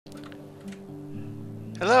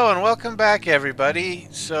Hello and welcome back, everybody.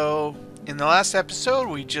 So, in the last episode,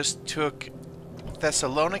 we just took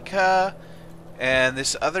Thessalonica and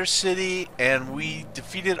this other city, and we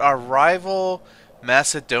defeated our rival,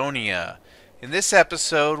 Macedonia. In this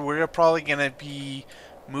episode, we're probably going to be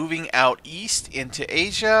moving out east into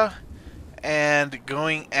Asia and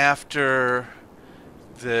going after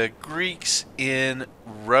the Greeks in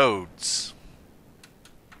Rhodes.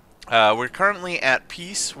 We're currently at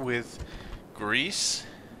peace with Greece.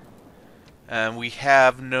 We're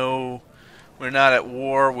not at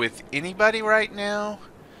war with anybody right now,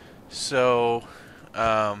 so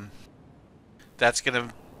that's going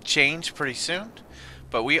to change pretty soon.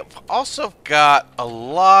 But we also got a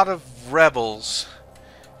lot of rebels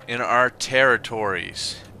in our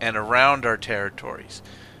territories and around our territories.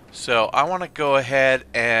 So I want to go ahead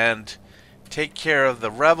and take care of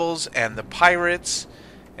the rebels and the pirates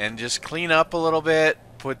and just clean up a little bit,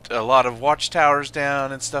 put a lot of watchtowers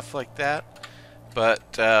down and stuff like that.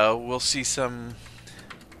 But we'll see some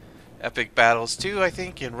epic battles too, I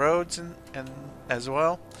think, in Rhodes and as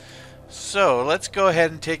well. So let's go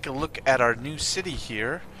ahead and take a look at our new city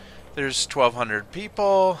here. There's 1,200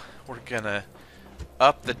 people. We're gonna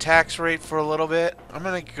up the tax rate for a little bit. I'm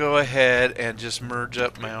gonna go ahead and just merge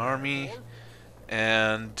up my army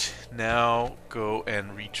and now go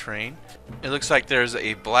and retrain. It looks like there's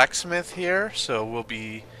a blacksmith here, so we'll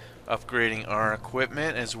be upgrading our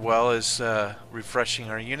equipment as well as refreshing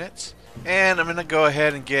our units. And I'm gonna go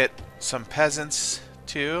ahead and get some peasants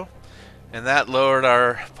too, and that lowered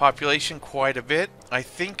our population quite a bit. I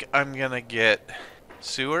think I'm gonna get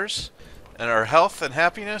sewers and our health and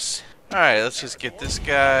happiness. Alright, let's just get this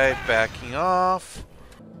guy backing off.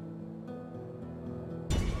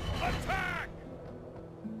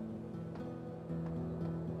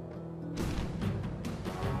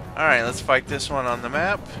 Alright, let's fight this one on the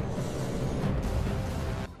map.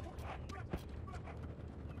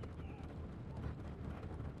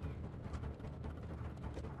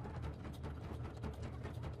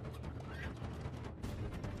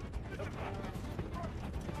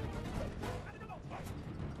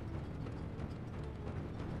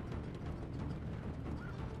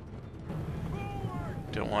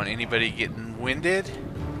 Don't want anybody getting winded.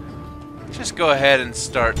 Just go ahead and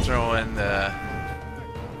start throwing the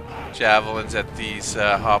javelins at these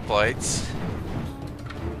hoplites.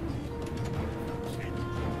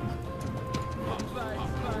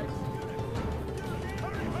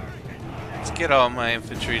 Let's get all my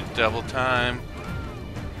infantry to double time.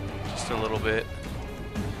 Just a little bit.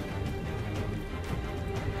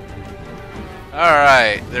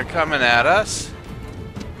 Alright, they're coming at us.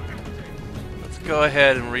 Let's go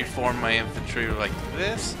ahead and reform my infantry like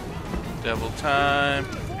this. Double time.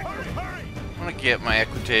 I'm going to get my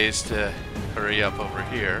equites to hurry up over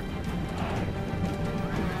here.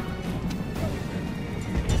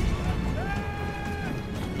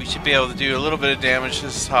 We should be able to do a little bit of damage to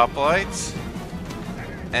these hoplites.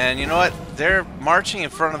 And you know what? They're marching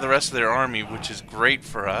in front of the rest of their army, which is great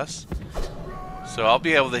for us. So I'll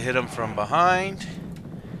be able to hit them from behind.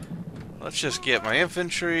 Let's just get my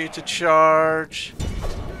infantry to charge.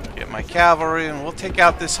 Get my cavalry, and we'll take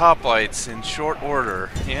out this hoplites in short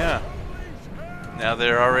order. Yeah. Now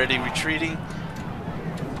they're already retreating.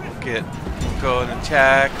 We'll go and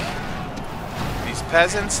attack these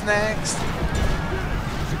peasants next.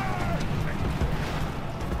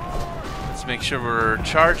 Let's make sure we're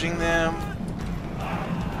charging them.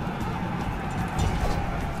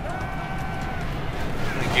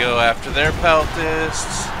 We go after their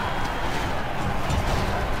peltists.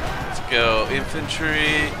 Let's go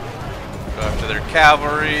infantry. Go after their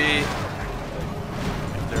cavalry.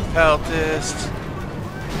 Their peltists.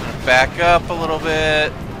 Back up a little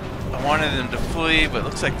bit. I wanted them to flee, but it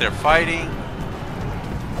looks like they're fighting.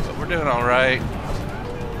 But we're doing all right.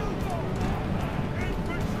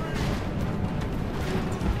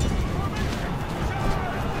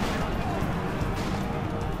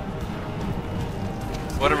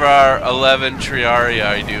 What are our 11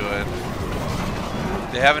 Triarii doing?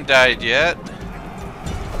 They haven't died yet.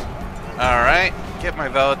 Alright, get my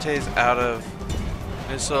Velites out of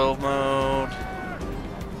missile mode.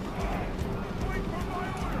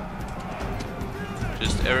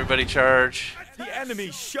 Just everybody charge. The enemy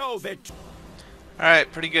show that.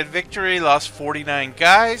 Alright, pretty good victory. Lost 49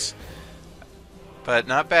 guys, but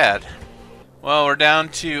not bad. Well, we're down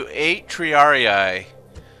to 8 Triarii.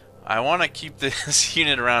 I want to keep this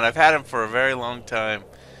unit around. I've had them for a very long time.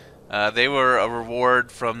 They were a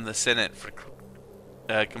reward from the Senate for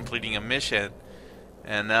completing a mission,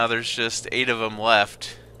 and now there's just 8 of them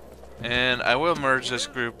left. And I will merge this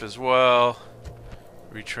group as well.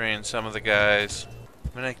 Retrain some of the guys.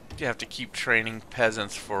 I'm gonna have to keep training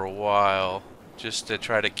peasants for a while just to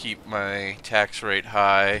try to keep my tax rate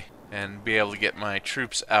high and be able to get my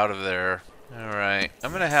troops out of there. Alright,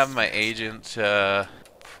 I'm gonna have my agent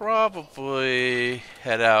probably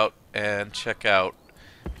head out and check out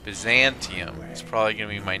Byzantium. It's probably gonna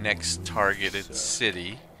be my next targeted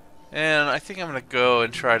city. And I think I'm gonna go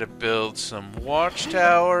and try to build some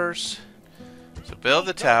watchtowers. So build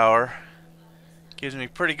the tower. Gives me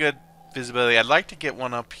pretty good visibility. I'd like to get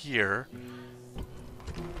one up here.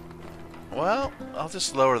 Well, I'll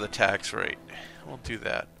just lower the tax rate. We'll do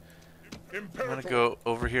that. I'm gonna go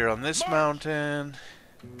over here on this mountain.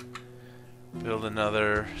 Build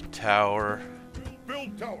another tower.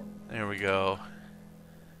 There we go.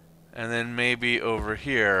 And then maybe over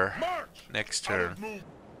here next turn.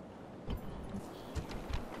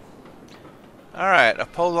 Alright,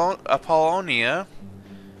 Apollonia.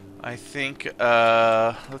 I think,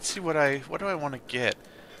 let's see what do I want to get?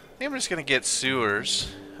 I think I'm just going to get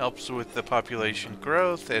sewers. Helps with the population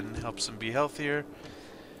growth and helps them be healthier.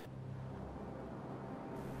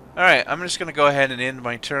 Alright, I'm just going to go ahead and end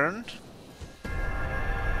my turn.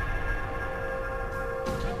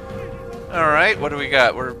 Alright, what do we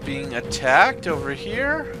got? We're being attacked over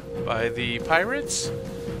here by the pirates.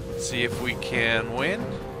 Let's see if we can win.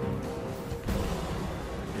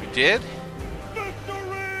 We did.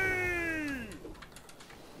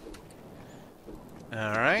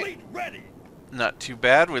 Alright. Not too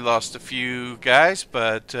bad. We lost a few guys,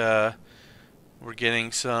 but we're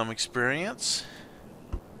getting some experience.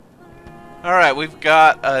 Alright, we've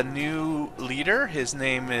got a new leader. His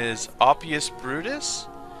name is Oppius Brutus.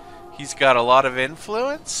 He's got a lot of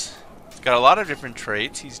influence. He's got a lot of different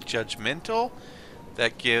traits. He's judgmental.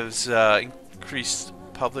 That gives increased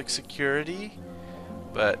public security,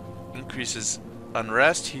 but increases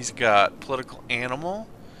unrest. He's got political animal.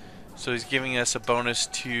 So he's giving us a bonus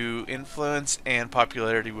to influence and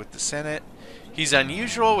popularity with the Senate. He's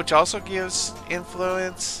unusual, which also gives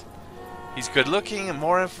influence. He's good looking and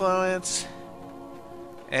more influence.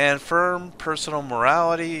 And firm personal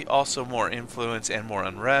morality, also more influence and more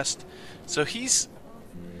unrest. So he's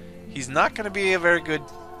not going to be a very good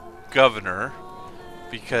governor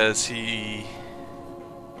because he's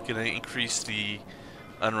going to increase the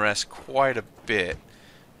unrest quite a bit.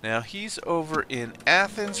 Now he's over in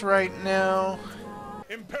Athens right now.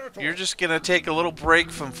 You're just gonna take a little break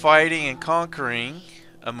from fighting and conquering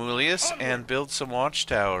Amulius and build some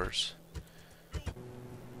watchtowers.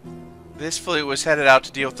 This fleet was headed out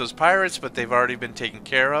to deal with those pirates, but they've already been taken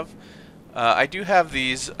care of. I do have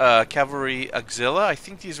these cavalry auxilia. I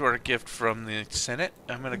think these were a gift from the Senate.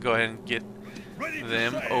 I'm gonna go ahead and get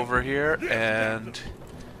them over here and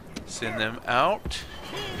send them out.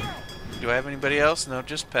 Do I have anybody else? No,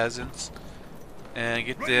 just peasants. And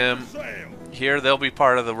get them here. They'll be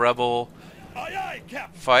part of the rebel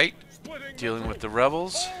fight, dealing with the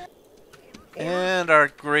rebels. And our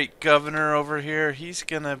great governor over here, he's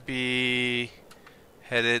gonna be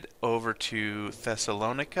headed over to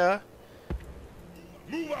Thessalonica.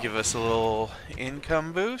 Give us a little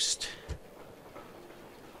income boost.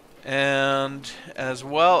 And as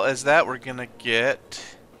well as that, we're gonna get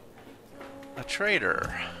a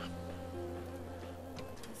trader.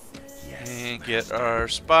 And get our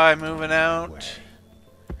spy moving out.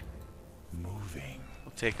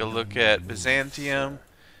 We'll take a look at Byzantium.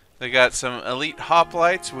 They got some elite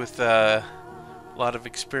hoplites with a lot of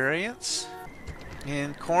experience.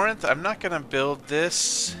 In Corinth, I'm not going to build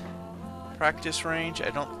this practice range.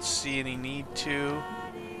 I don't see any need to.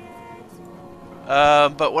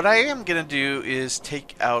 But what I am going to do is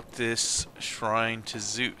take out this shrine to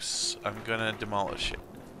Zeus. I'm going to demolish it.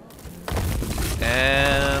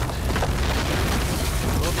 And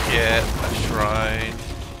we'll get a shrine.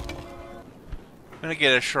 I'm going to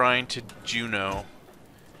get a shrine to Juno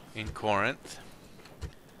in Corinth.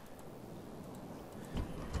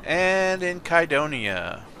 And in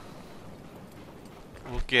Kydonia,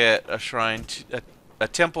 we'll get a shrine to a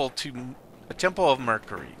temple of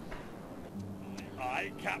Mercury.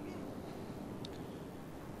 I'm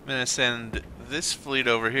going to send this fleet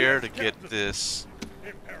over here to get this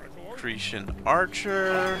Cretan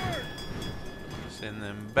archer. Send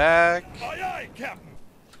them back.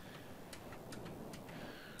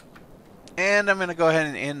 And I'm going to go ahead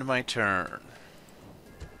and end my turn.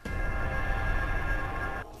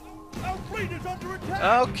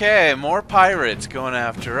 Okay, more pirates going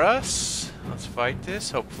after us. Let's fight this.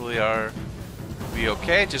 Hopefully our will be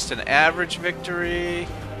okay. Just an average victory.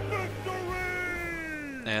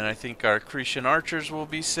 And I think our Cretan archers will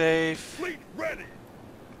be safe. Fleet ready.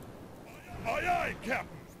 Aye, aye, Captain.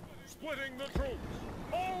 Splitting the troops.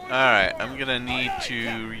 Alright, I'm gonna need to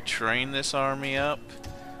retrain this army up.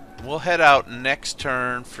 We'll head out next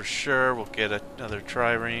turn for sure. We'll get another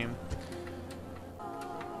trireme.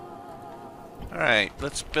 Alright,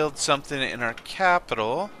 let's build something in our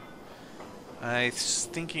capital. I was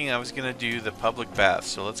thinking I was gonna do the public bath,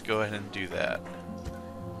 so let's go ahead and do that.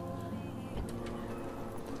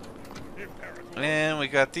 And we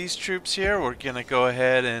got these troops here. We're gonna go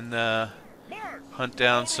ahead and hunt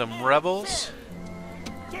down some rebels.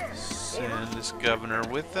 Send this governor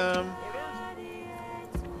with them.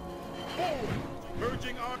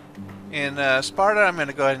 In Sparta, I'm going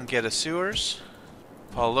to go ahead and get a sewers.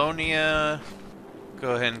 Polonia,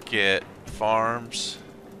 go ahead and get farms.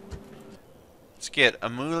 Let's get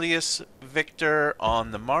Amulius Victor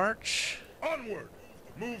on the march. Onward!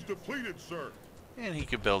 Move depleted, sir. And he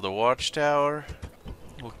could build a watchtower.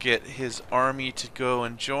 We'll get his army to go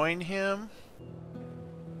and join him.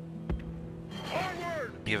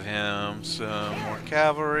 Onward! Give him some more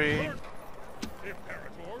cavalry.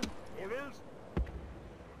 Imperator, orders.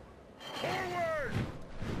 Forward!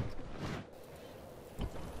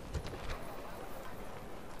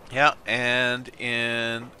 Yeah, and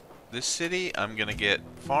in this city, I'm gonna get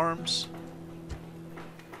farms.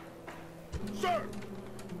 Sir!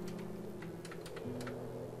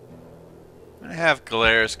 I'm gonna have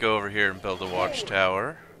Galerius go over here and build a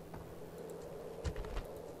watchtower.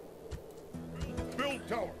 Build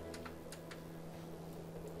tower.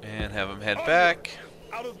 And have him head back.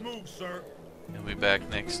 Out of move, sir. He'll be back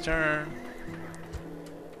next turn.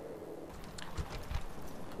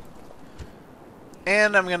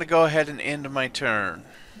 And I'm gonna go ahead and end my turn.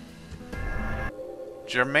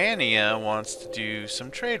 Germania wants to do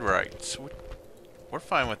some trade rights. We're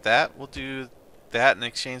fine with that. We'll do that in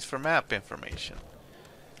exchange for map information.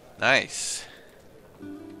 Nice.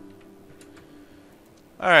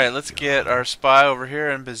 Alright, let's get our spy over here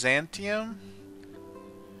in Byzantium.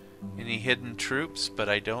 Any hidden troops, but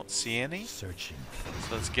I don't see any. Searching.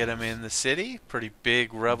 So let's get him in the city. Pretty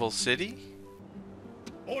big rebel city.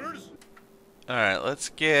 Orders. Alright, let's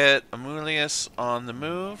get Amulius on the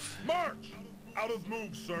move, March! Out of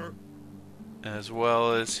move, sir. as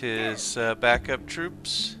well as his backup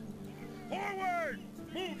troops. Forward!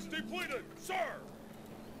 Moves depleted, sir.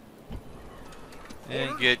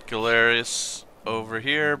 And get Galerius over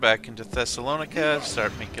here back into Thessalonica,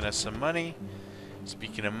 start making us some money.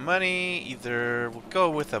 Speaking of money, either we'll go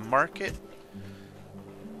with a market.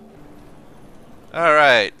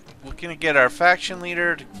 Alright, we're gonna get our faction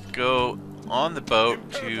leader to go on the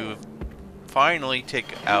boat to finally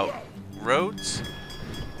take out Rhodes.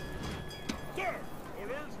 Sir!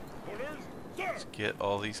 Orders! Orders! Sir! Let's get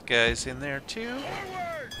all these guys in there too,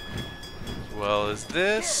 Forward! as well as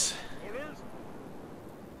this. Orders!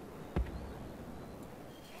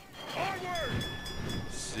 Onward!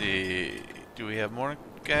 Let's see, do we have more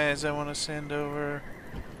guys I want to send over?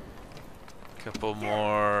 A couple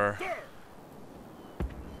more Sir!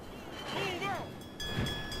 Move out!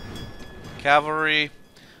 cavalry.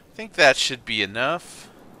 I think that should be enough.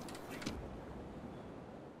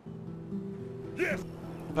 Yes!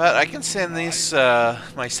 But I can send this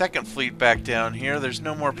my second fleet back down here. There's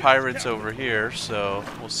no more pirates over here, so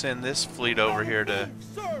we'll send this fleet over here to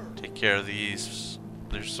Sir! take care of these.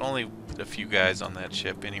 There's only a few guys on that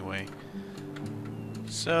ship anyway.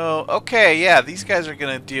 So, okay, yeah, these guys are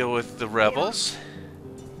going to deal with the rebels.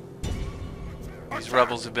 These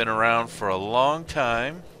rebels have been around for a long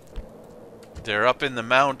time. They're up in the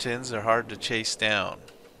mountains. They're hard to chase down.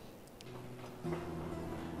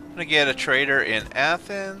 I'm going to get a trader in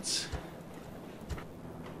Athens.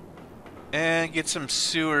 And get some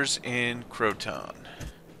sewers in Croton.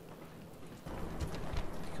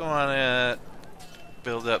 Go on,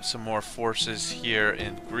 build up some more forces here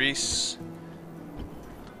in Greece.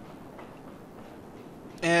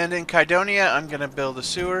 And in Kydonia, I'm going to build the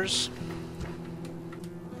sewers.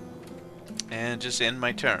 And just end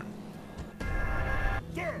my turn.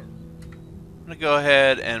 Sir! I'm going to go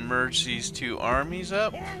ahead and merge these two armies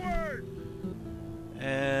up. Forward!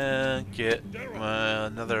 And get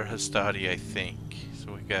another Hastati, I think.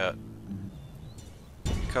 So we got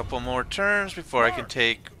a couple more turns before I can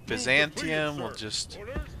take Byzantium. We'll just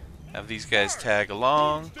have these guys tag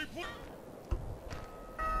along.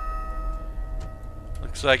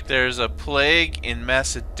 Looks like there's a plague in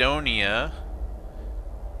Macedonia,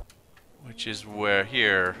 which is where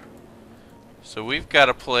here. So we've got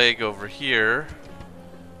a plague over here.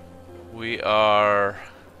 We are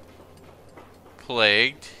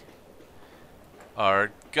plagued.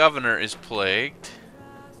 Our governor is plagued.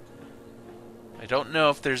 I don't know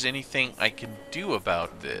if there's anything I can do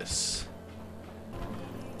about this.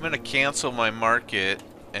 I'm gonna cancel my market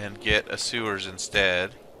and get a sewers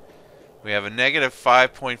instead. We have a negative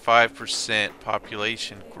 5.5%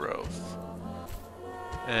 population growth.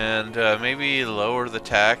 And maybe lower the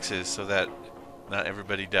taxes so that not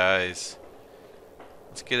everybody dies.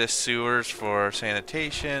 Let's get us sewers for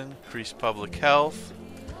sanitation, increase public health,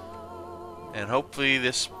 and hopefully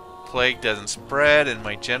this plague doesn't spread and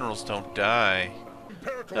my generals don't die.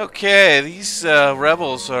 Okay, these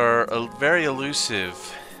rebels are very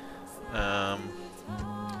elusive. I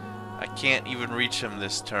can't even reach them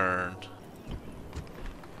this turn.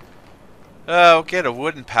 We'll get a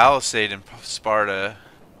wooden palisade in Sparta.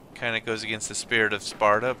 Kind of goes against the spirit of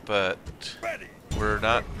Sparta, but we're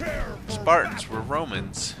not Spartans, we're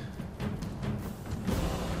Romans.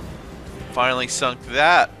 Finally sunk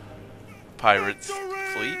that pirates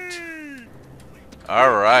fleet.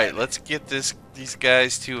 Alright, let's get these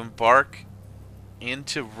guys to embark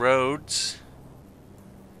into Rhodes.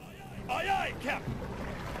 Aye, aye, Captain.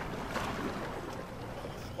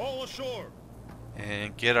 All ashore.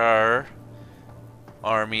 And get our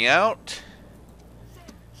army out.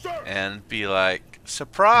 Sir. And be like,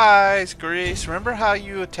 surprise, Greece! Remember how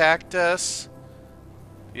you attacked us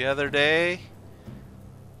the other day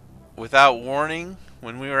without warning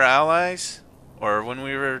when we were allies? Or when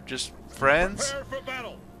we were just friends? Prepare for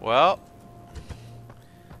battle. Well,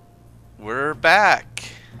 we're back.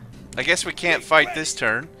 I guess we can't fight this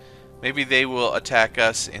turn. Maybe they will attack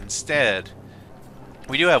us instead.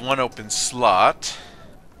 We do have one open slot.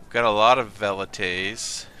 We've got a lot of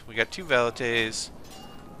velites. We got 2 velites.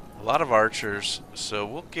 A lot of archers, so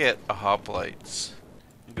we'll get a hoplites.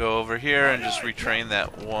 Go over here and just retrain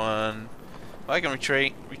that one. Well, I can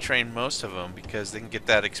retrain most of them because they can get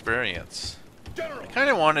that experience. I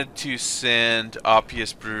kind of wanted to send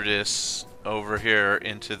Oppius Brutus over here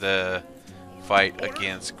into the fight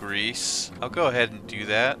against Greece. I'll go ahead and do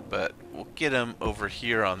that, but we'll get him over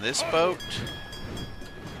here on this boat.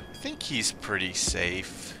 I think he's pretty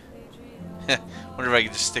safe. Wonder if I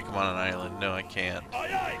can just stick him on an island. No, I can't.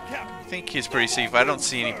 I think he's pretty safe. I don't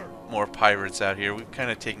see any more pirates out here. We've kind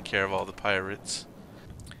of taken care of all the pirates.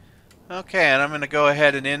 Okay, and I'm going to go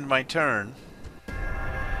ahead and end my turn.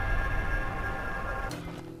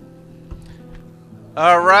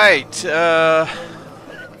 Alright,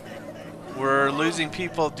 we're losing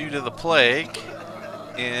people due to the plague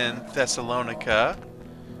in Thessalonica,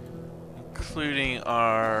 including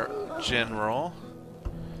our general.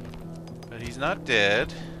 But he's not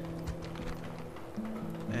dead.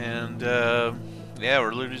 And, yeah,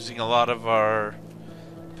 we're losing a lot of our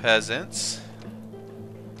peasants.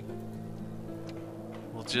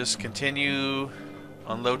 We'll just continue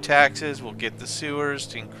on low taxes. We'll get the sewers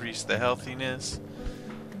to increase the healthiness.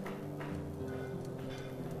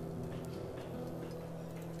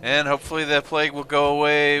 And hopefully the plague will go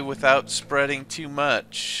away without spreading too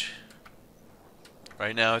much.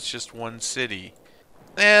 Right now it's just one city.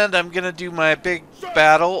 And I'm going to do my big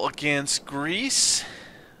battle against Greece.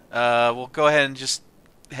 We'll go ahead and just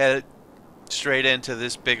head straight into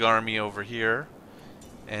this big army over here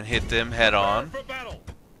and hit them head on.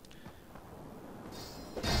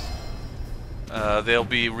 They'll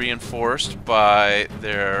be reinforced by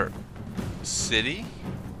their city.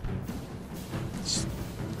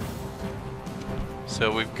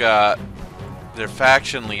 So we've got their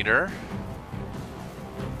faction leader.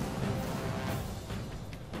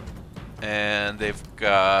 And they've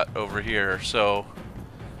got over here, so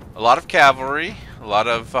a lot of cavalry, a lot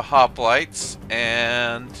of hoplites,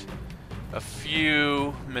 and a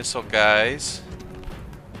few missile guys.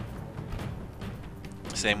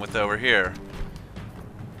 Same with over here.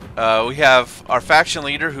 We have our faction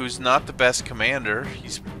leader, who's not the best commander.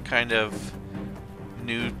 He's kind of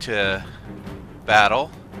new to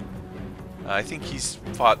battle. I think he's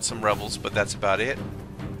fought some rebels, but that's about it.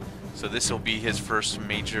 So this will be his first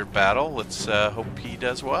major battle. Let's hope he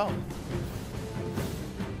does well.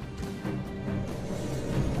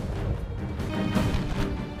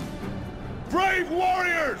 Brave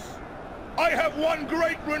warriors! I have won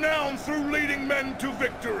great renown through leading men to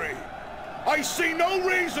victory. I see no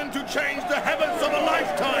reason to change the habits of a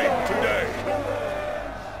lifetime today.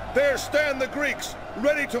 There stand the Greeks,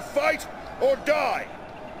 ready to fight or die.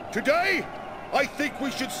 Today, I think we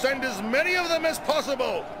should send as many of them as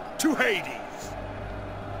possible to Hades.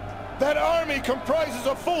 That army comprises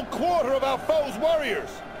a full quarter of our foe's warriors.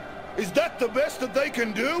 Is that the best that they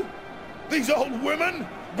can do? These old women,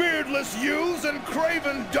 beardless youths, and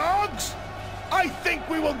craven dogs? I think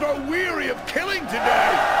we will grow weary of killing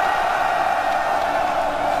today.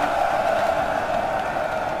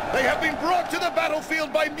 They have been brought to the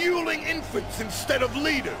battlefield by muling infants instead of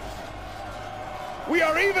leaders. We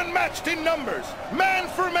are even matched in numbers, man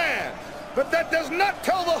for man. But that does not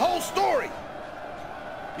tell the whole story.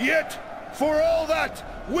 Yet, for all that,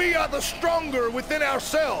 we are the stronger within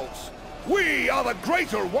ourselves. We are the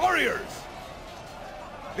greater warriors.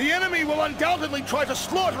 The enemy will undoubtedly try to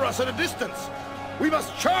slaughter us at a distance. We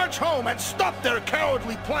must charge home and stop their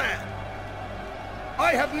cowardly plan.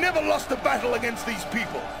 I have never lost a battle against these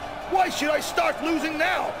people. Why should I start losing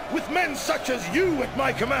now, with men such as you at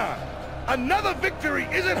my command? Another victory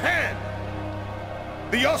is at hand.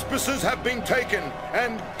 The auspices have been taken,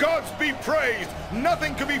 and gods be praised,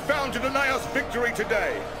 nothing can be found to deny us victory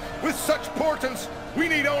today. With such portents, we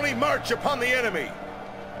need only march upon the enemy.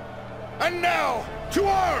 And now, to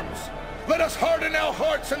arms! Let us harden our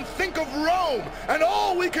hearts and think of Rome and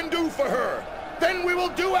all we can do for her. Then we will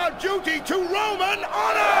do our duty to Roman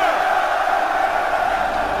honor!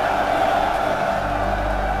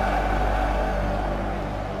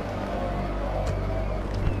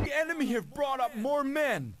 Have brought up more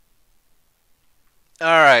men.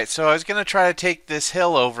 Alright, so I was going to try to take this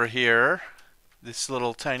hill over here. This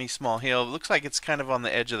little tiny small hill. It looks like it's kind of on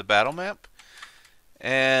the edge of the battle map.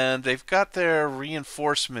 And they've got their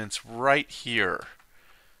reinforcements right here.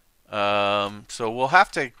 So we'll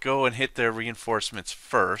have to go and hit their reinforcements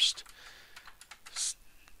first.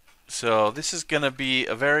 So this is going to be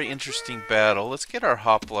a very interesting battle. Let's get our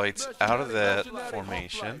hoplites out of that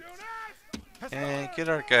formation. And get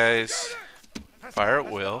our guys fire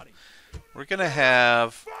at will. We're gonna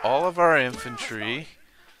have all of our infantry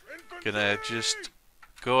gonna just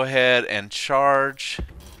go ahead and charge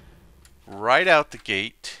right out the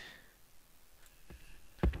gate.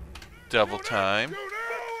 Double time.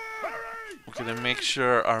 We're gonna make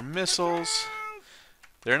sure our missiles,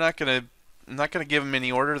 I'm not gonna give them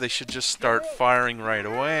any order. They should just start firing right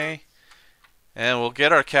away. And we'll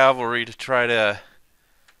get our cavalry to try to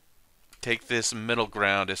take this middle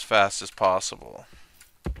ground as fast as possible.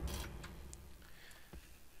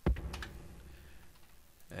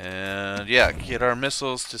 And yeah, get our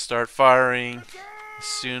missiles to start firing as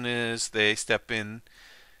soon as they step in.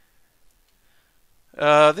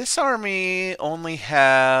 This army only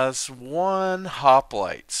has 1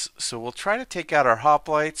 hoplites, so we'll try to take out our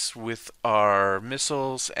hoplites with our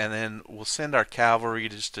missiles, and then we'll send our cavalry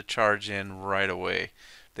just to charge in right away.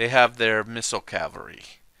 They have their missile cavalry.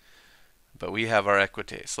 But we have our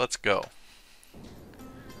equites. Let's go.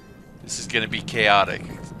 This is going to be chaotic.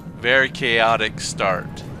 Very chaotic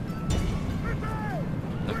start.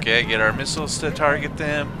 Okay, get our missiles to target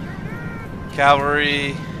them.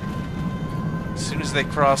 Cavalry. As soon as they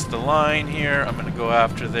cross the line here, I'm going to go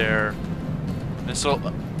after their missile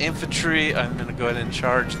infantry. I'm going to go ahead and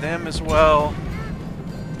charge them as well.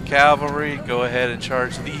 Cavalry, go ahead and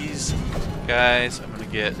charge these guys. I'm going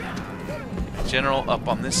to get general up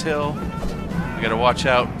on this hill. We gotta watch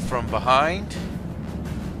out from behind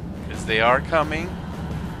because they are coming.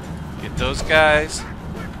 Get those guys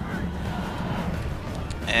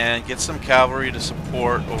and get some cavalry to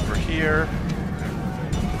support over here.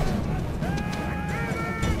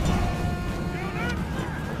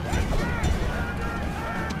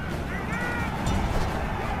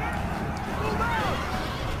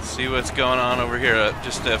 See what's going on over here.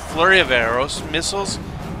 Just a flurry of arrows, missiles.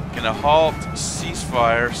 Gonna halt,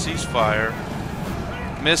 ceasefire.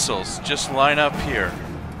 Missiles, just line up here.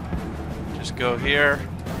 Just go here.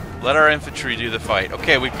 Let our infantry do the fight.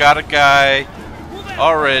 Okay, we've got a guy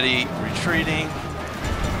already retreating.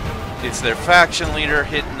 It's their faction leader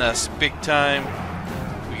hitting us big time.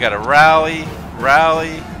 We gotta rally.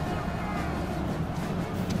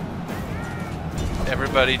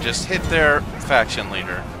 Everybody just hit their faction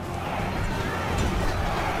leader.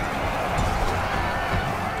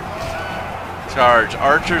 Charge,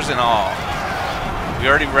 archers and all. We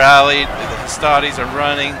already rallied. The Hastades are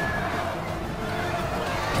running.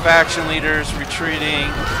 Faction leaders retreating.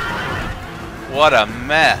 What a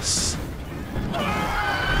mess.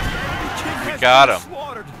 We got them.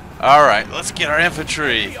 Alright, let's get our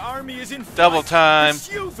infantry. Double time.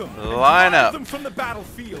 Line up.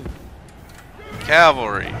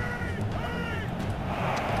 Cavalry.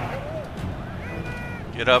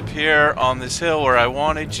 Get up here on this hill where I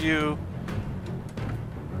wanted you.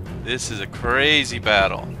 This is a crazy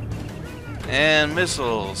battle. And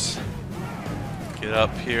missiles. Get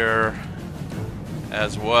up here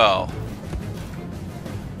as well.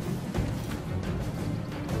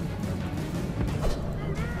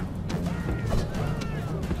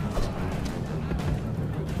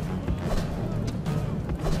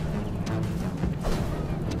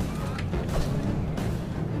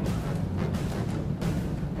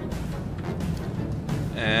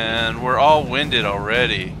 And we're all winded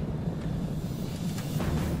already.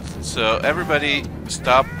 So everybody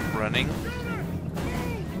stop running.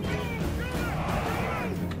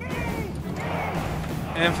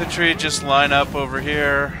 Infantry, just line up over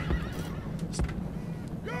here.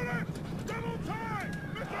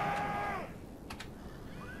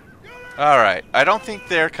 Alright, I don't think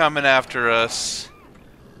they're coming after us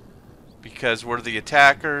because we're the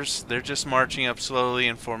attackers. They're just marching up slowly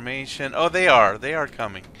in formation. Oh, they are. They are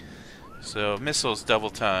coming. So, missiles double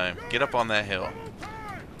time. Get up on that hill.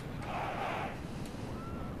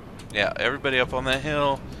 Yeah, everybody up on that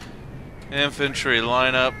hill. Infantry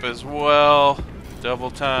line up as well. Double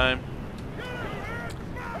time.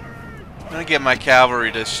 I'm gonna get my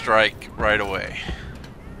cavalry to strike right away.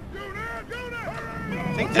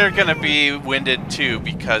 I think they're gonna be winded too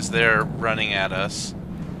because they're running at us.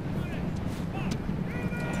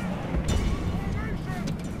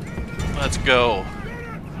 Let's go.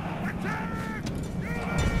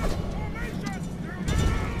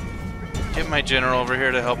 Get my general over here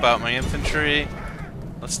to help out my infantry.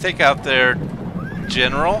 Let's take out their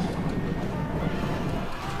general.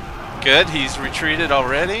 Good, he's retreated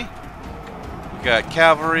already. We got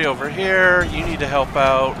cavalry over here. You need to help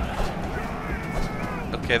out.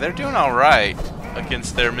 Okay, they're doing all right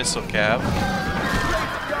against their missile cav.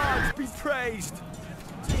 Great gods be praised.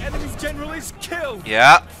 The enemy's general is killed.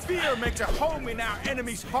 Yeah. Fear makes a home in our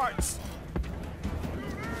enemies' hearts.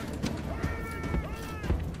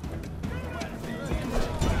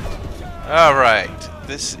 All right.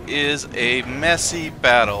 This is a messy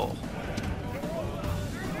battle.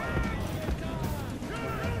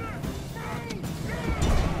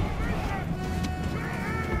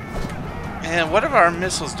 And what are our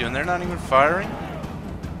missiles doing? They're not even firing?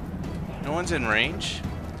 No one's in range?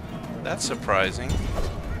 That's surprising.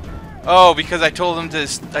 Oh, because I told them to...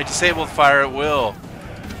 I disabled fire at will.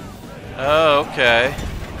 Oh, okay.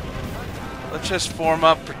 Let's just form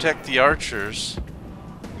up, protect the archers.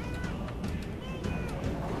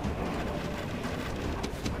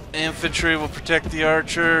 Infantry will protect the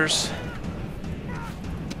archers.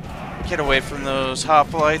 Get away from those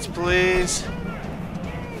hoplites, please.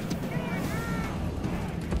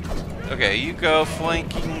 Okay, you go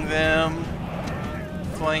flanking them.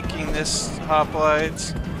 Flanking this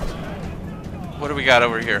hoplites. What do we got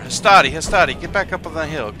over here? Hastati, Hastati, get back up on the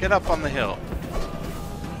hill. Get up on the hill.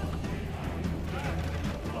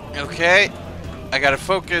 Okay, I gotta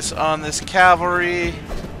focus on this cavalry.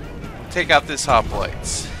 Take out this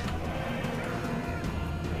hoplites.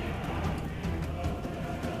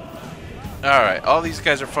 Alright, all these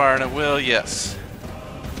guys are firing at will, yes.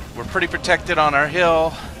 We're pretty protected on our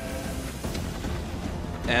hill.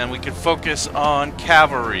 And we can focus on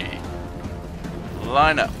cavalry.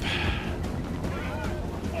 Line up.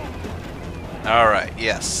 Alright,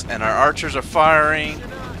 yes. And our archers are firing.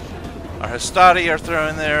 Our Hastati are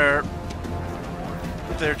throwing their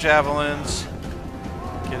javelins.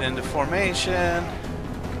 Get into formation.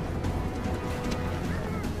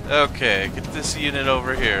 Okay, get this unit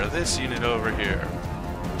over here. This unit over here.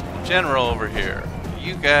 General over here.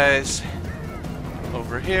 You guys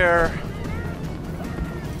over here.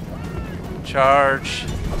 Charge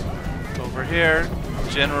over here.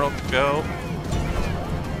 General, go.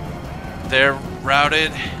 They're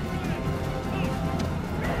routed.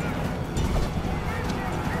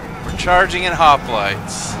 We're charging in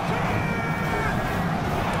hoplites.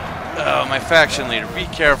 Oh, my faction leader. Be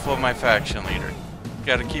careful of my faction leader.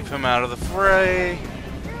 Gotta keep him out of the fray.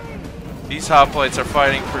 These hoplites are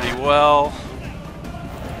fighting pretty well.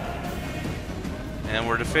 And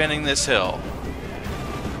we're defending this hill.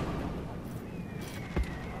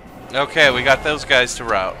 Okay, we got those guys to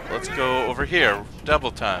rout. Let's go over here. Double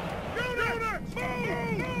time.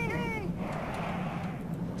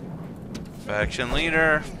 Faction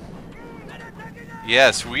leader.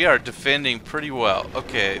 Yes, we are defending pretty well.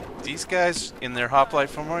 Okay, these guys in their hoplite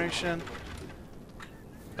formation.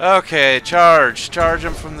 Okay, charge. Charge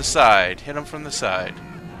them from the side. Hit them from the side.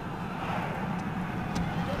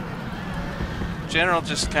 General,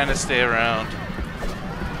 just kind of stay around.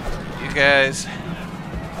 You guys.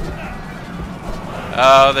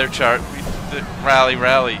 Oh, they're rally,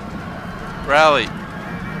 rally. Rally.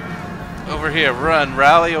 Over here, run,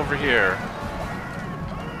 rally over here.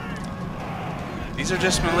 These are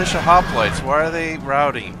just militia hoplites. Why are they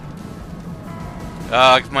routing?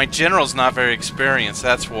 My general's not very experienced,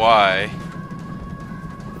 that's why.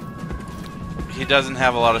 He doesn't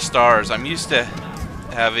have a lot of stars. I'm used to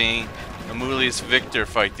having Amulius Victor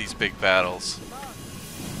fight these big battles.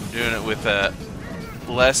 I'm doing it with a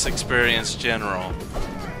less experienced general.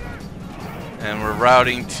 And we're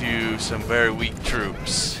routing to some very weak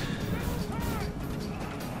troops.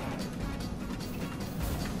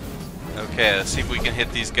 Okay, let's see if we can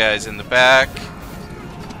hit these guys in the back.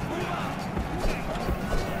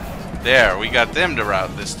 There, we got them to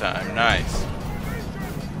rout this time. Nice.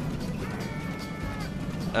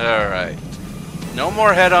 Alright. No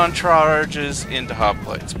more head-on charges into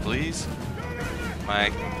hoplites, please.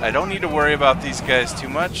 I don't need to worry about these guys too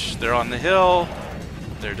much. They're on the hill.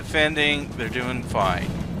 They're defending. They're doing fine.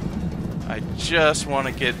 I just want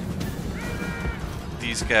to get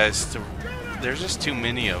these guys to... There's just too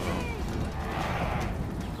many of them.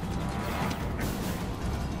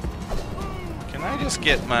 Can I just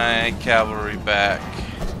get my cavalry back?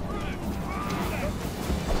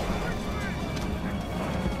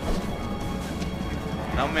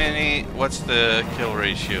 How many? What's the kill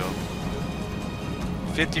ratio?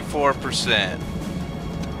 54%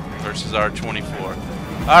 versus our 24.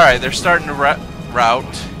 Alright, they're starting to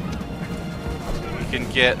rout. We can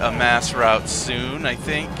get a mass rout soon, I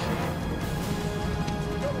think.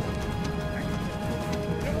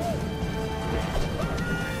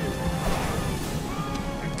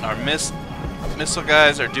 Our missile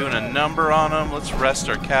guys are doing a number on them. Let's rest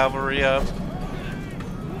our cavalry up.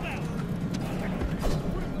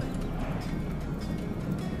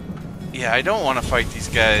 Yeah, I don't want to fight these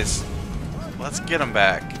guys. Let's get them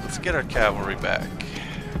back. Let's get our cavalry back.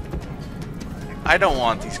 I don't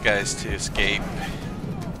want these guys to escape.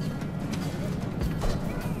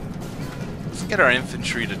 Let's get our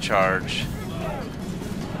infantry to charge.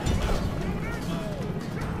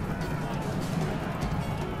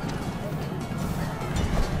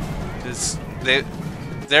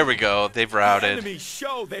 There we go. They've routed. The enemies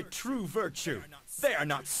show their true virtue. They are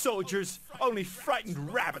not soldiers, only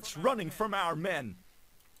frightened rabbits running from our men.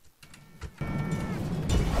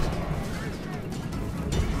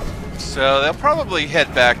 So they'll probably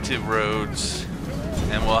head back to Rhodes,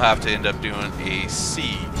 and we'll have to end up doing a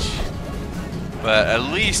siege. But at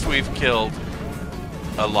least we've killed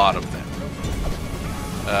a lot of them.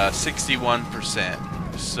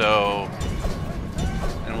 61%. So,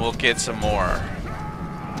 and we'll get some more.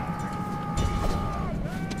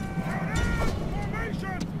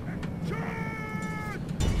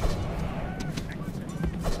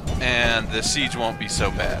 And the siege won't be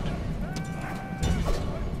so bad.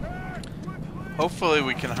 Hopefully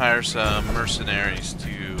we can hire some mercenaries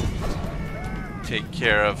to take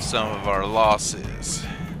care of some of our losses.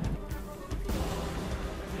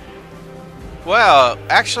 Well,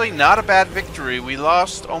 actually not a bad victory. We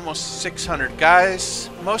lost almost 600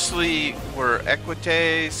 guys. Mostly were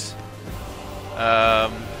equites.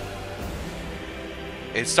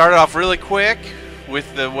 It started off really quick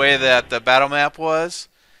with the way that the battle map was.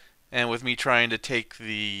 And with me trying to take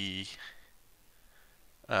the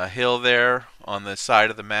hill there on the side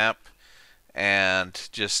of the map, and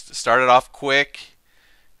just started off quick,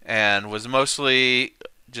 and was mostly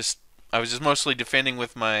just mostly defending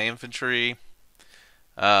with my infantry.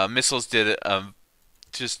 Missiles did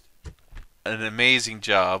just an amazing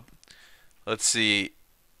job. Let's see,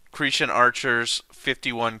 Cretan archers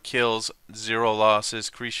 51 kills, 0 losses.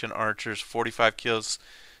 Cretan archers 45 kills,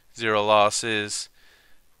 0 losses.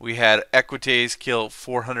 We had equites kill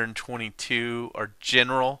 422. Our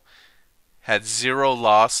general had 0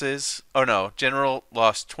 losses. Oh no, general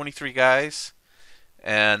lost 23 guys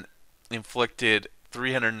and inflicted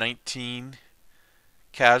 319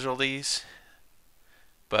 casualties.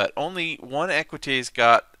 But only one equites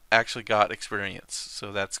actually got experience,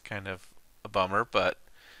 so that's kind of a bummer. But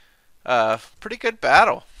pretty good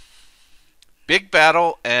battle, big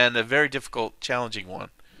battle, and a very difficult, challenging one.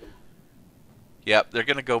 Yep, they're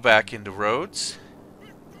going to go back into Rhodes.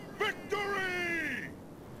 Victory!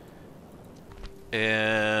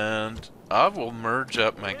 And I will merge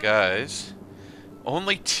up my guys.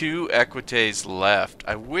 Only 2 equites left.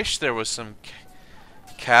 I wish there was some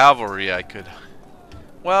cavalry I could...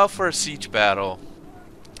 Well, for a siege battle,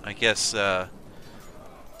 I guess I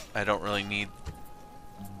don't really need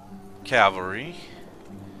cavalry.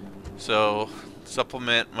 So,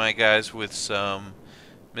 supplement my guys with some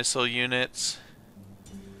missile units.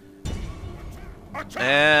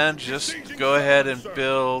 And just go ahead and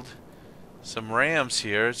build some rams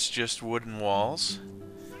here. It's just wooden walls.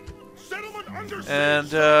 And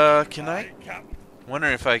can I?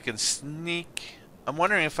 Wondering if I can sneak. I'm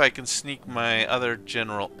wondering if I can sneak my other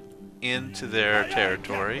general into their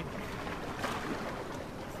territory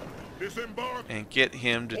and get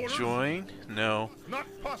him to join. No,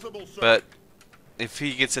 but if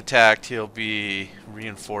he gets attacked, he'll be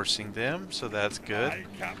reinforcing them, so that's good.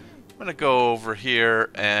 I'm gonna go over here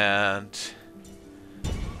and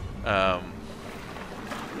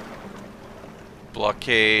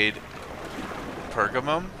blockade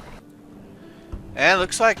Pergamum. And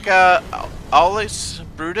looks like Aulus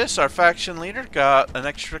Brutus, our faction leader, got an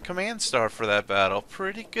extra command star for that battle.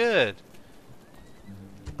 Pretty good.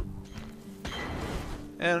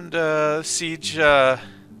 And siege, a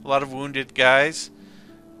lot of wounded guys.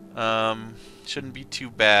 Shouldn't be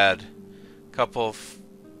too bad. Couple of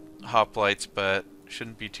hoplites, but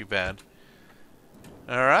shouldn't be too bad.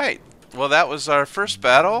 Alright, well that was our first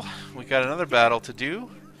battle. We got another battle to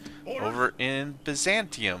do over in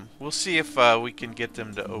Byzantium. We'll see if we can get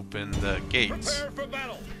them to open the gates.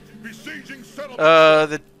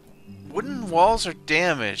 The wooden walls are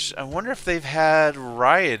damaged. I wonder if they've had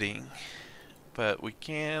rioting. But we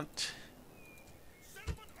can't.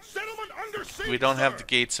 We don't have the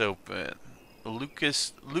gates open.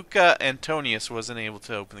 Luca Antonius wasn't able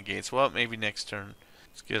to open the gates. Well, maybe next turn.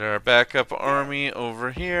 Let's get our backup army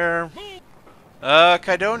over here.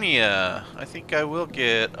 Kydonia. I think I will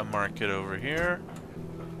get a market over here.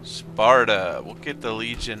 Sparta. We'll get the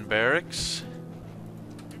Legion barracks.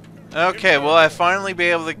 Okay, will I finally be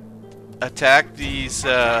able to attack these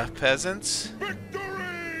peasants?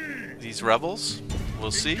 These rebels?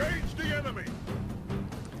 We'll see.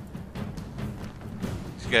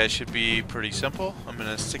 These guys should be pretty simple. I'm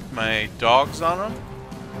gonna stick my dogs on them.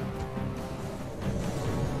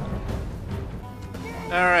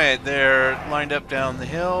 Alright, they're lined up down the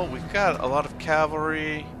hill. We've got a lot of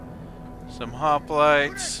cavalry, some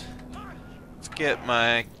hoplites. Let's get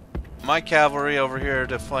my cavalry over here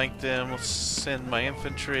to flank them. We'll send my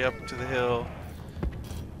infantry up to the hill.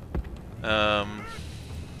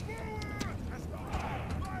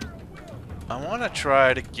 I want to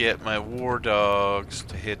try to get my war dogs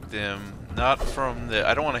to hit them, not from the...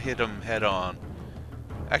 I don't want to hit them head on.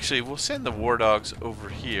 Actually, we'll send the war dogs over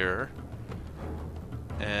here.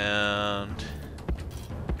 And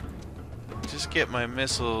just get my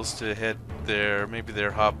missiles to hit their... maybe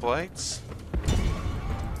their hoplites.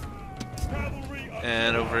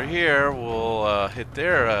 And over here, we'll hit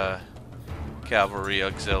their cavalry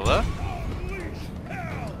auxilia.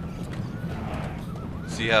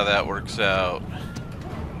 See how that works out.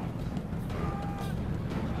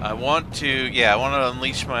 I want to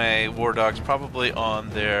unleash my war dogs probably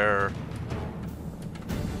on their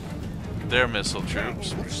missile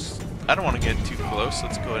troops. I don't want to get too close.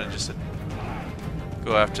 Let's go ahead and just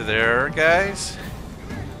go after their guys.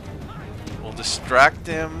 We'll distract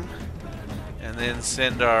them and then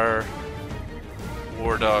send our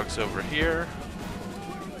war dogs over here.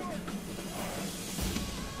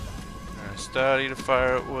 Study to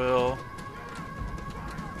fire at will.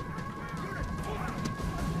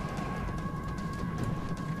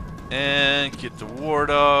 And get the war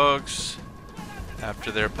dogs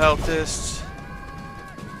after their peltists.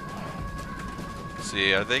 Let's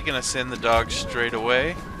see, are they gonna send the dogs straight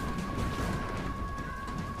away?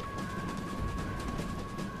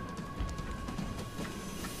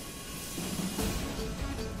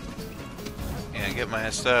 And get my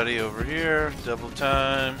study over here, double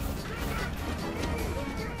time.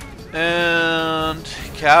 And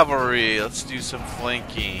cavalry, let's do some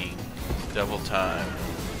flanking. Double time.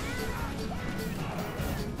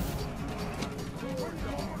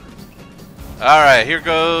 Alright, here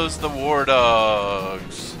goes the war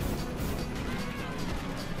dogs.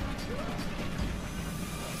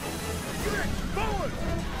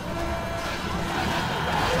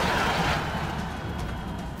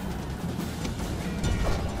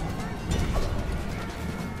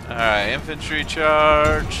 Alright, infantry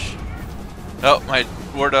charge. Oh, my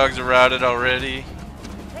war dogs are routed already.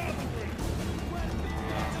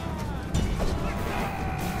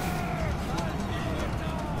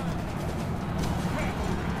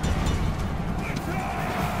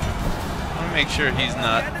 I want to make sure he's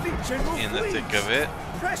not in the thick of it.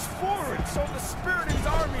 Press forward so the spirit of his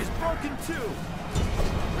army is broken too.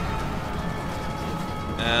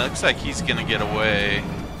 Looks like he's gonna get away.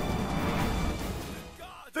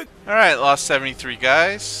 Alright, lost 73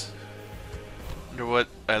 guys. Wonder what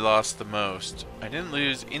I lost the most. I didn't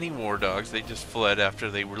lose any war dogs, they just fled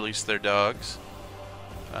after they released their dogs.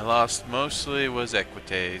 I lost mostly was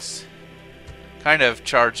equites. Kind of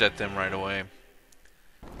charged at them right away.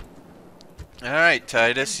 Alright,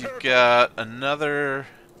 Titus, you've got another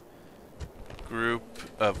group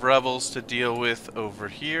of rebels to deal with over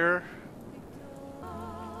here.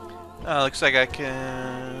 Looks like I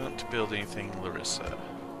can't build anything in Larissa.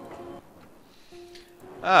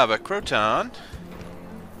 But Croton,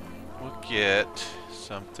 we'll get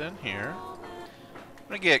something here. I'm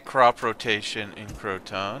gonna get crop rotation in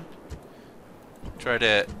Croton. Try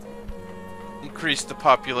to increase the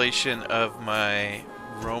population of my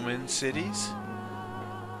Roman cities.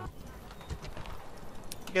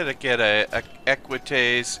 Gotta get a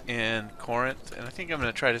Equites in Corinth, and I think I'm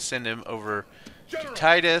gonna try to send him over to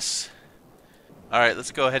Titus. Alright,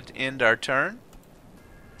 let's go ahead and end our turn.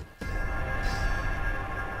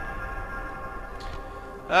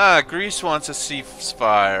 Greece wants a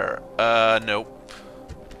ceasefire. Nope.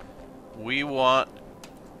 We want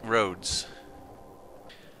roads.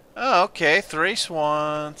 Oh, okay. Thrace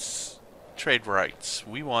wants trade rights.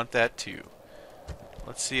 We want that too.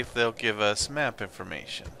 Let's see if they'll give us map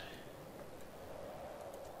information.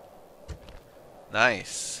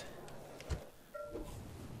 Nice.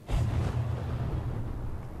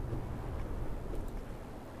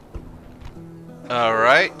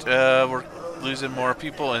 Alright, we're losing more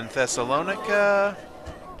people in Thessalonica.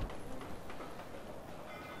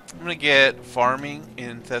 I'm gonna get farming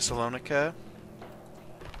in Thessalonica.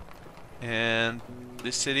 And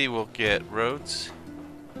this city will get roads.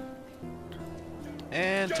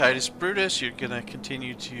 And Titus Brutus, you're gonna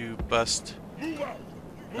continue to bust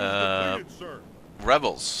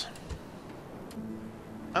rebels.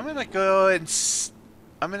 I'm gonna go and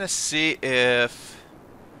I'm gonna see if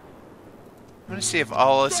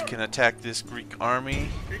Aulus can attack this Greek army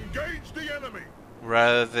Engage the enemy.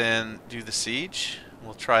 rather than do the siege.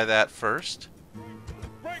 We'll try that first.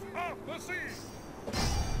 Break off the siege.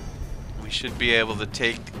 We should be able to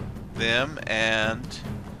take them and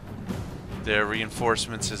their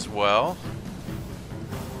reinforcements as well.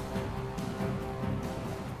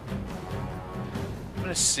 I'm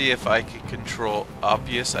gonna see if I can control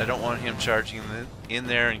Oppius. I don't want him charging in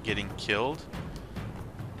there and getting killed.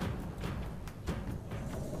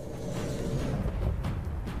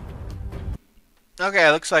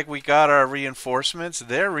 Okay, looks like we got our reinforcements.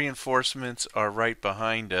 Their reinforcements are right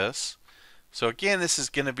behind us. So again, this is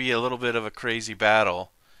going to be a little bit of a crazy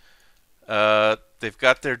battle. They've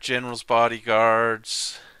got their general's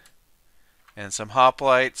bodyguards and some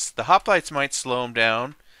hoplites. The hoplites might slow them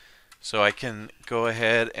down, so I can go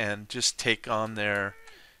ahead and just take on their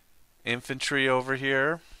infantry over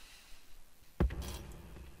here.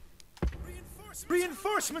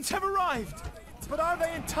 Reinforcements have arrived! But are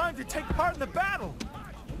they in time to take part in the battle?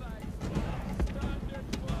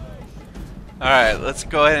 Alright, let's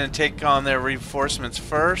go ahead and take on their reinforcements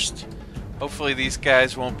first. Hopefully these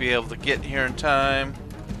guys won't be able to get here in time.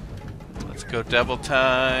 Let's go double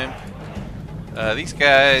time. These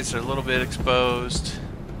guys are a little bit exposed.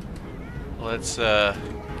 Let's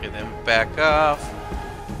get them back off.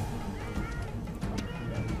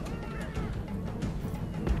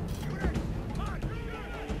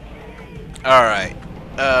 Alright,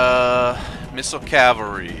 missile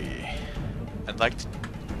cavalry. I'd like to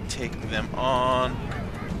take them on.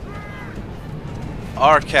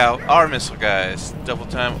 Our missile guys. Double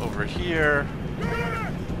time over here.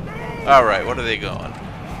 Alright, what are they going?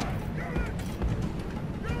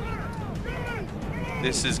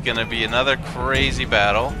 This is gonna be another crazy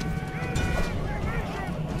battle.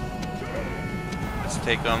 Let's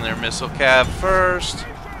take on their missile cav first.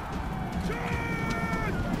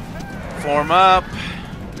 Form up.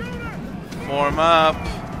 Form up.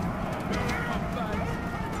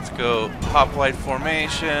 Let's go hoplite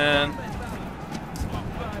formation.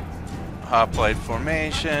 Hoplite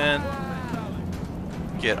formation.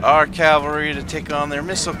 Get our cavalry to take on their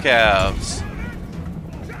missile calves.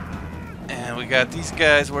 And we got these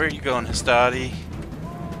guys. Where are you going, Hastati?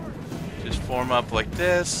 Just form up like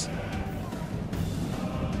this.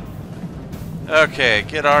 Okay,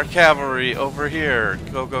 get our cavalry over here.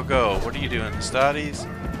 Go, go, go. What are you doing, Hastades?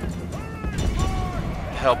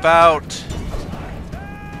 Help out.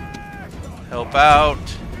 Help out.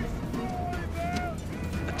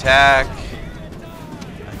 Attack.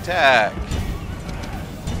 Attack.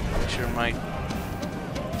 Make sure my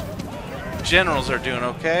generals are doing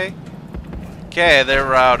okay. Okay, they're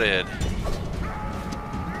routed.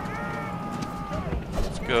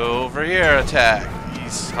 Let's go over here, attack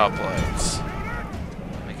these hoplites.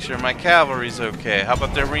 Make sure my cavalry's okay. How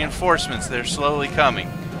about their reinforcements? They're slowly coming.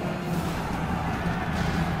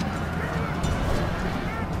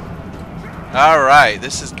 Alright,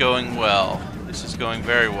 this is going well. This is going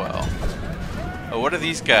very well. Oh, what are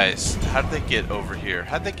these guys? How did they get over here?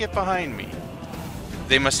 How'd they get behind me?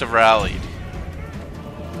 They must have rallied.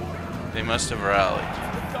 They must have rallied.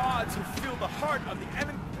 The gods who fill the heart of the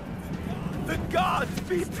enemy. The gods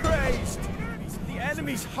be praised! The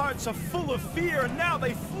enemy's hearts are full of fear, and now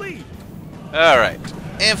they flee. All right,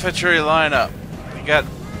 infantry line up. You got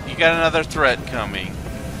another threat coming.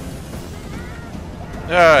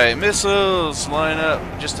 All right, missiles line up.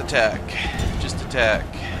 Just attack. Just attack.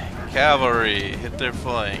 Cavalry hit their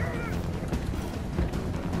flank.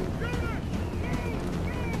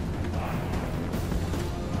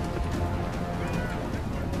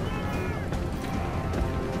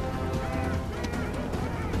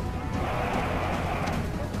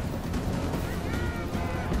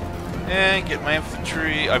 And get my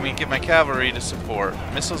get my cavalry to support.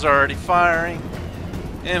 Missiles are already firing.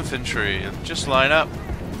 Infantry, just line up.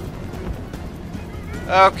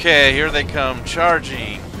 Okay, here they come,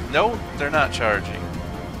 charging. No, they're not charging.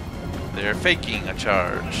 They're faking a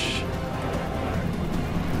charge.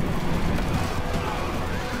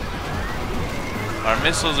 Our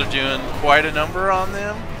missiles are doing quite a number on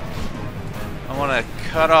them. I want to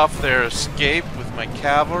cut off their escape with my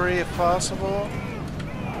cavalry if possible.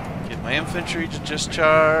 Get my infantry to just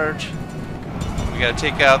charge. We got to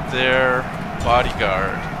take out their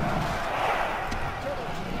bodyguard.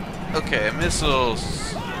 Okay,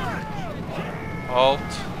 missiles. Halt.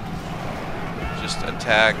 Just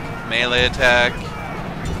attack. Melee attack.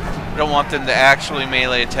 I don't want them to actually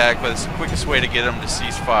melee attack, but it's the quickest way to get them to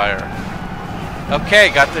cease fire. Okay,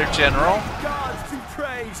 got their general. Gods be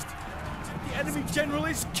praised. The enemy general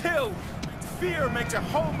is killed. Fear makes a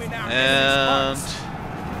home in our enemy's hearts.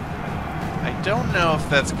 I don't know if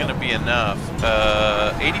that's going to be enough.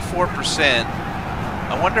 84%.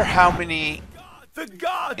 I wonder how many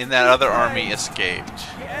in that other army escaped.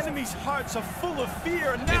 The enemy's hearts are full of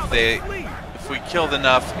fear, and now If we killed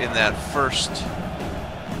enough in that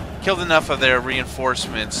killed enough of their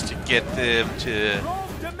reinforcements to get them to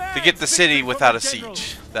get the city without a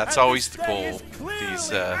siege. That's always the goal.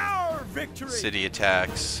 These city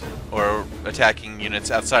attacks or attacking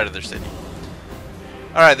units outside of their city.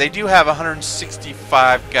 Alright, they do have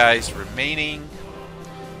 165 guys remaining.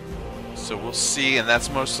 So we'll see, and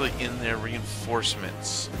that's mostly in their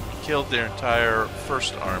reinforcements. We killed their entire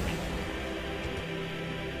first army.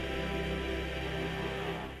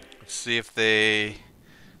 Let's see if the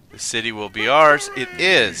city will be ours. It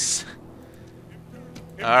is.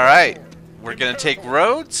 Alright, we're going to take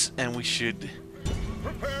Rhodes, and we should...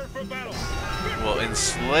 We'll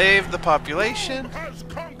enslave the population.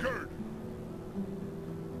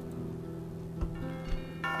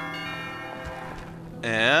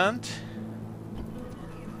 And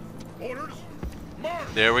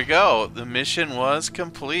there we go. The mission was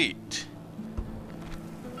complete.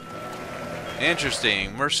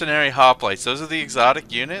 Interesting. Mercenary hoplites. Those are the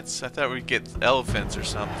exotic units? I thought we'd get elephants or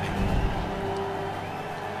something.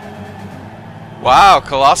 Wow,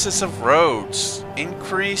 Colossus of Rhodes.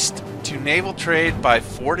 Increased to naval trade by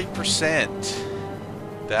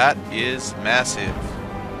 40%. That is massive.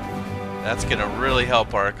 That's going to really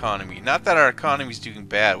help our economy. Not that our economy is doing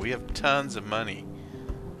bad. We have tons of money.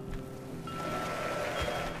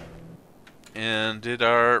 And did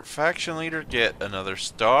our faction leader get another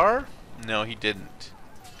star? No, he didn't.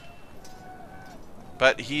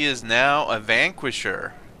 But he is now a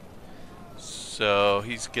vanquisher. So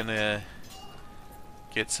he's going to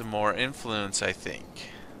get some more influence, I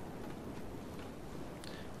think.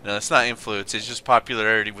 No, it's not influence. It's just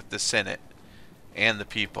popularity with the Senate and the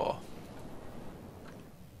people.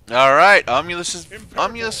 Alright,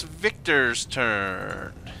 Omulus Victor's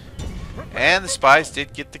turn. And the spies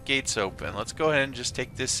did get the gates open. Let's go ahead and just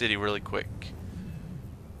take this city really quick.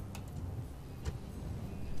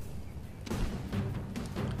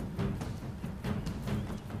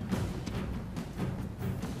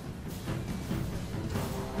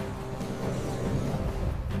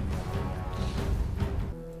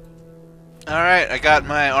 Alright, I got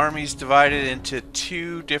my armies divided into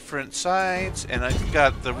two different sides, and I've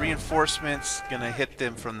got the reinforcements gonna hit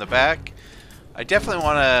them from the back. I definitely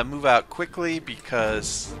want to move out quickly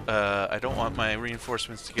because I don't want my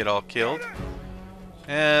reinforcements to get all killed.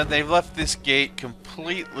 And they've left this gate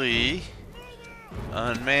completely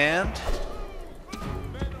unmanned.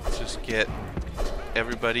 Let's just get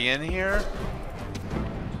everybody in here.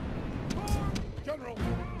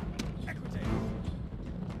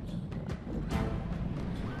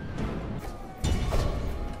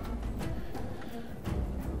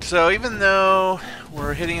 So even though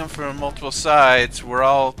we're hitting them from multiple sides,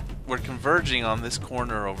 we're converging on this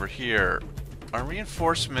corner over here. Our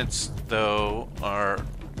reinforcements, though, are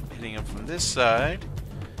hitting them from this side.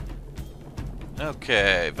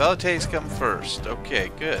 Okay, Velites come first.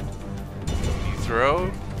 Okay, good. You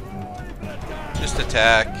throw. Just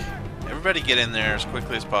attack. Everybody get in there as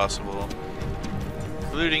quickly as possible,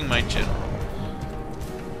 including my general.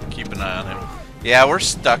 Keep an eye on him. Yeah, we're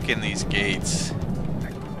stuck in these gates.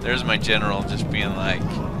 There's my general just being like,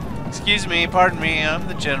 excuse me, pardon me, I'm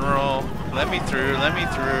the general. Let me through, let me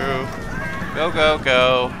through. Go, go,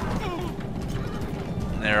 go.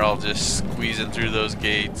 And they're all just squeezing through those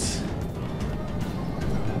gates.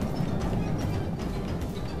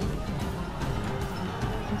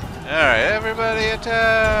 Alright, everybody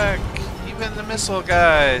attack! Even the missile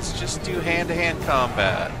guys, just do hand-to-hand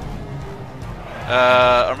combat.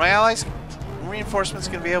 Are my allies... reinforcements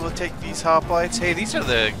going to be able to take these hoplites? Hey, these are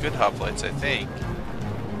the good hoplites, I think.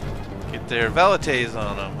 Get their velites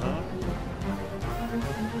on them,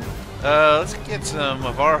 huh? Let's get some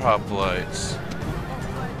of our hoplites.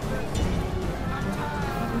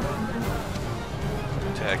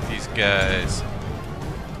 Attack these guys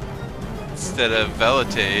instead of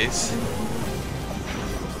velites.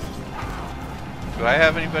 Do I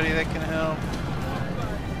have anybody that can help?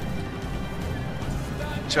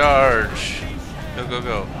 Charge! Go, go,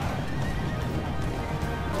 go.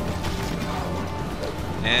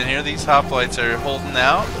 And here these hoplites are holding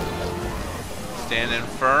out. Standing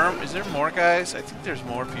firm. Is there more guys? I think there's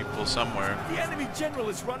more people somewhere. The enemy general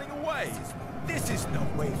is running away. This is no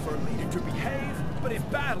way for a leader to behave, but in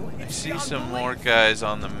battle, I it's see beyond some belief. more guys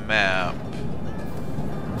on the map.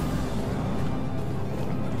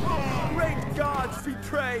 Great gods be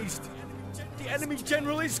praised! The enemy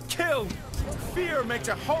general is killed! Fear makes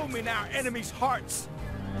a home in our enemies' hearts!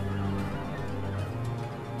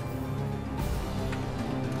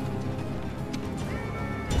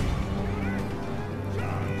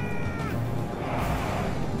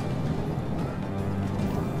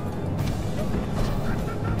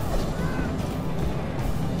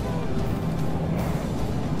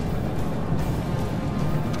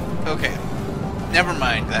 Okay. Never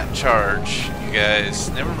mind that charge, you guys.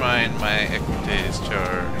 Never mind my Equites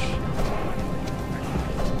charge.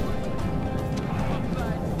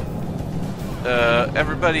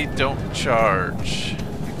 Everybody don't charge.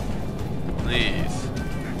 Please.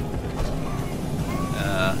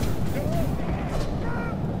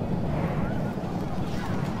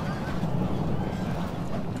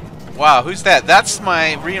 Wow, who's that? That's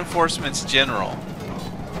my reinforcements general.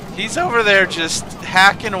 He's over there just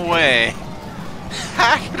hacking away.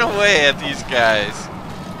 Hacking away at these guys.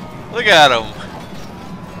 Look at him.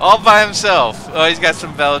 All by himself. Oh, he's got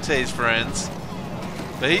some velites friends.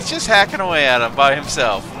 But he's just hacking away at him by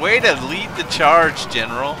himself. Way to lead the charge,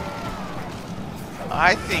 General.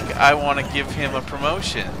 I think I want to give him a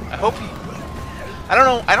promotion. I hope he... I don't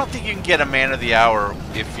know. I don't think you can get a man of the hour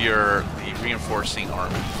if you're the reinforcing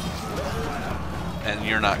army. And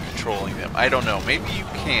you're not controlling them. I don't know. Maybe you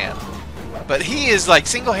can. But he is like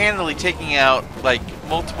single-handedly taking out like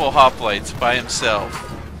multiple hoplites by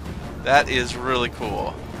himself. That is really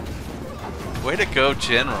cool. Way to go,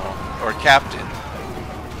 General. Or Captain.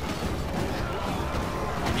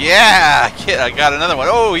 Yeah! I got another one.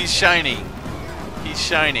 Oh, he's shining. He's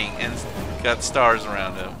shining and got stars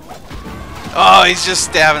around him. Oh, he's just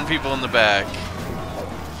stabbing people in the back.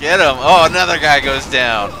 Get him. Oh, another guy goes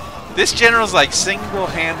down. This general's like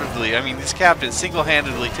single-handedly, I mean this captain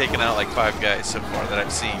single-handedly taken out like 5 guys so far that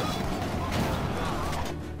I've seen.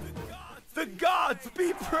 The gods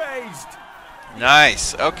be praised!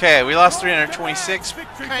 Nice. Okay, we lost 326.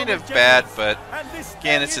 Kind of bad, but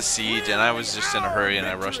again, it's a siege, and I was just in a hurry and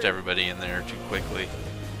I rushed everybody in there too quickly.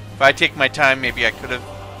 If I take my time, maybe I could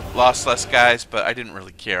have lost less guys, but I didn't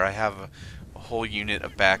really care. I have a whole unit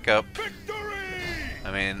of backup.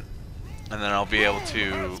 I mean... And then I'll be able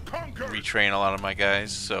to retrain a lot of my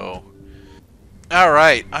guys, so...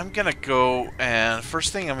 Alright, I'm gonna go, and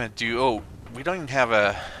first thing I'm gonna do... Oh, we don't even have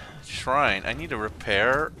a shrine. I need to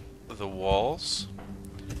repair the walls.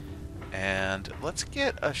 And let's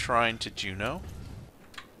get a shrine to Juno.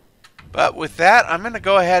 But with that, I'm gonna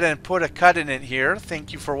go ahead and put a cut in it here.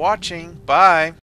 Thank you for watching. Bye!